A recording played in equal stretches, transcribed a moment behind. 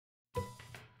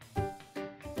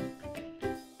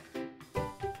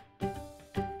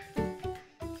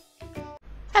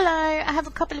Hello, I have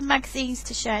a couple of magazines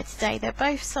to share today. They're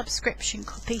both subscription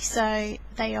copies, so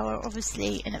they are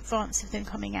obviously in advance of them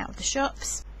coming out of the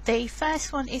shops. The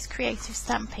first one is Creative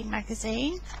Stamping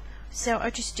Magazine, so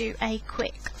I'll just do a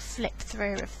quick flip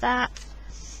through of that.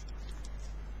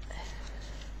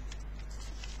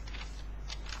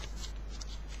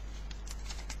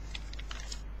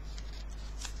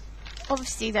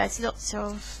 Obviously there's lots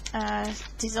of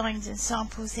designs and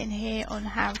samples in here on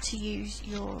how to use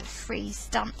your free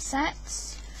stamp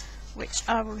sets, which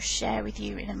I will share with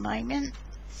you in a moment.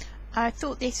 I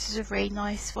thought this was a really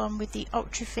nice one with the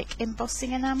ultra thick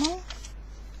embossing enamel.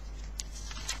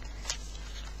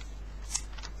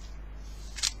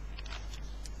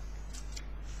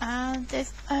 And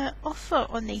there's an offer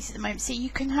on these at the moment, so you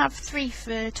can have 3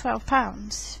 for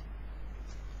 £12.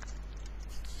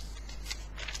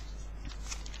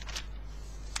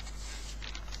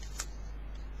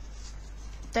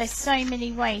 There's so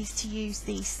many ways to use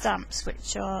these stamps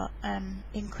which are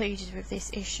included with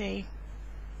this issue.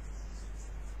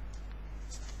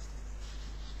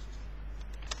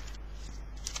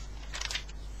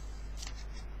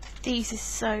 These are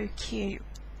so cute.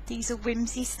 These are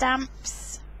Whimsy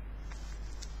stamps.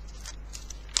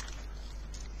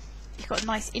 You've got a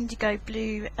nice indigo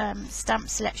blue stamp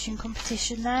selection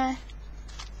competition there.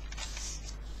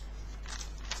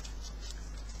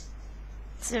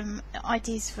 Some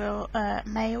ideas for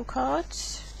mail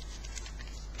cards.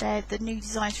 They're the new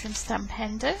designs from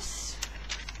Stampendous.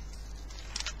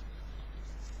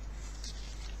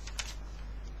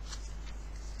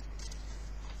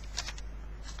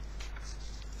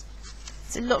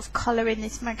 There's a lot of colour in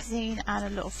this magazine and a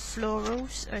lot of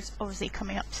florals. It's obviously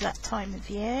coming up to that time of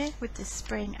year with the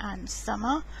spring and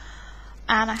summer.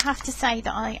 And I have to say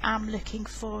that I am looking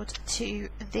forward to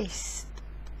this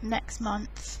next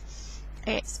month.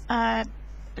 It's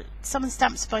some of the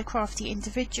stamps by Crafty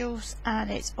Individuals, and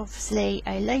it's obviously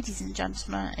a ladies and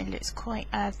gentlemen. It looks quite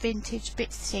vintage, bit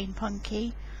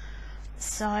steampunky.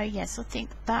 So yes, I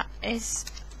think that is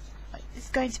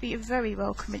going to be a very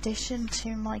welcome addition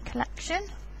to my collection.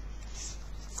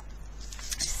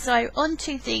 So on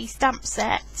to the stamp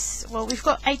sets. Well, we've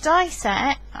got a die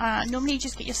set. Normally you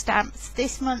just get your stamps.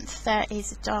 This month there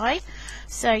is a die.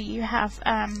 So you have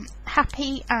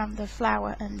Happy and the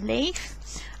flower and leaf.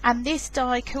 And this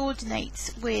die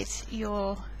coordinates with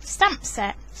your stamp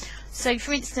set. So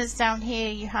for instance down here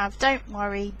you have Don't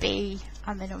Worry, Be,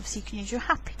 and then obviously you can use your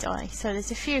Happy die. So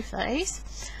there's a few of those.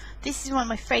 This is one of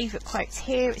my favourite quotes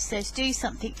here. It says, do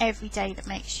something every day that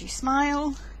makes you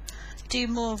smile. Do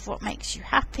more of what makes you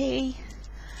happy.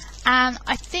 And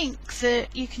I think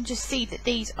that you can just see that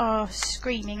these are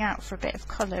screaming out for a bit of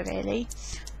colour really,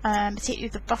 particularly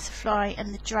the butterfly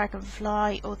and the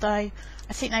dragonfly, although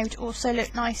I think they would also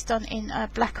look nice done in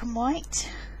black and white.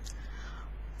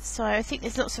 So I think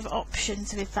there's lots of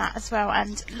options with that as well,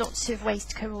 and lots of ways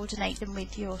to coordinate them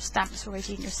with your stamps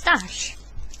already in your stash.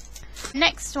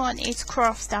 Next one is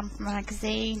Craft Stamp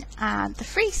Magazine, and the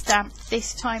free stamp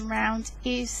this time round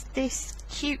is this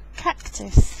cute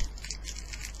cactus.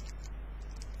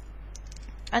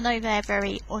 I know they're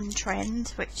very on trend,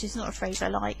 which is not a phrase I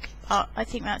like, but I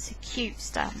think that's a cute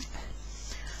stamp.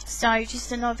 So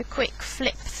just another quick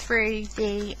flip through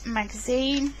the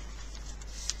magazine.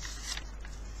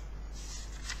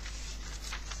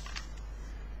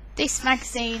 This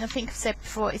magazine, I think I've said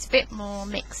before, is a bit more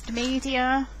mixed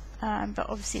media. But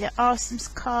obviously there are some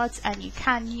cards and you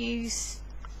can use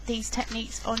these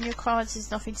techniques on your cards.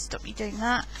 There's nothing to stop you doing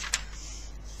that.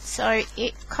 So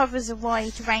it covers a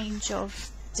wide range of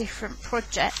different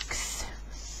projects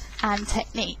and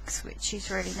techniques, which is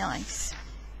really nice.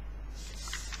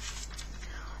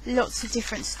 Lots of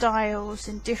different styles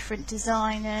and different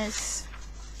designers.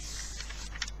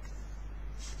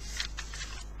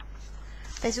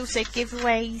 There's also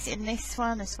giveaways in this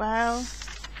one as well.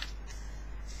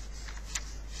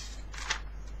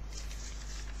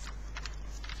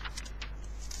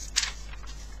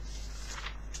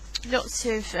 Lots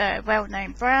of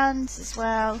well-known brands as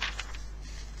well.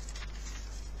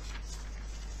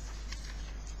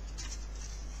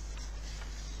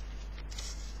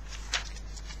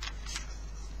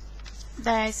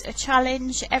 There's a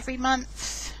challenge every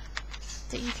month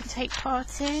that you can take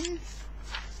part in.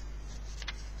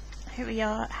 Here we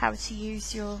are, how to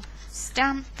use your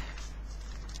stamp.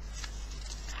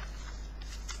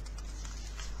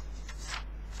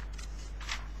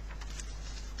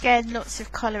 Again, lots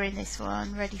of colour in this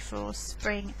one, ready for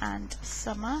spring and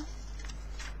summer.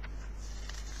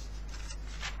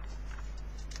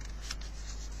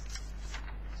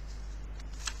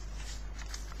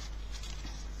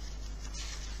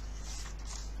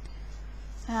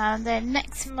 And then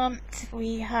next month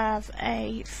we have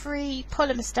a free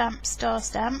polymer stamp, star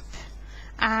stamp,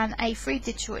 and a free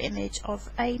digital image of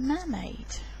a mermaid.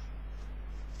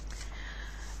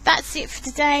 That's it for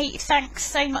today. Thanks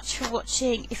so much for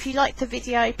watching. If you liked the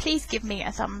video, please give me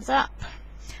a thumbs up.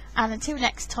 And until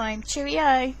next time,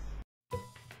 cheerio!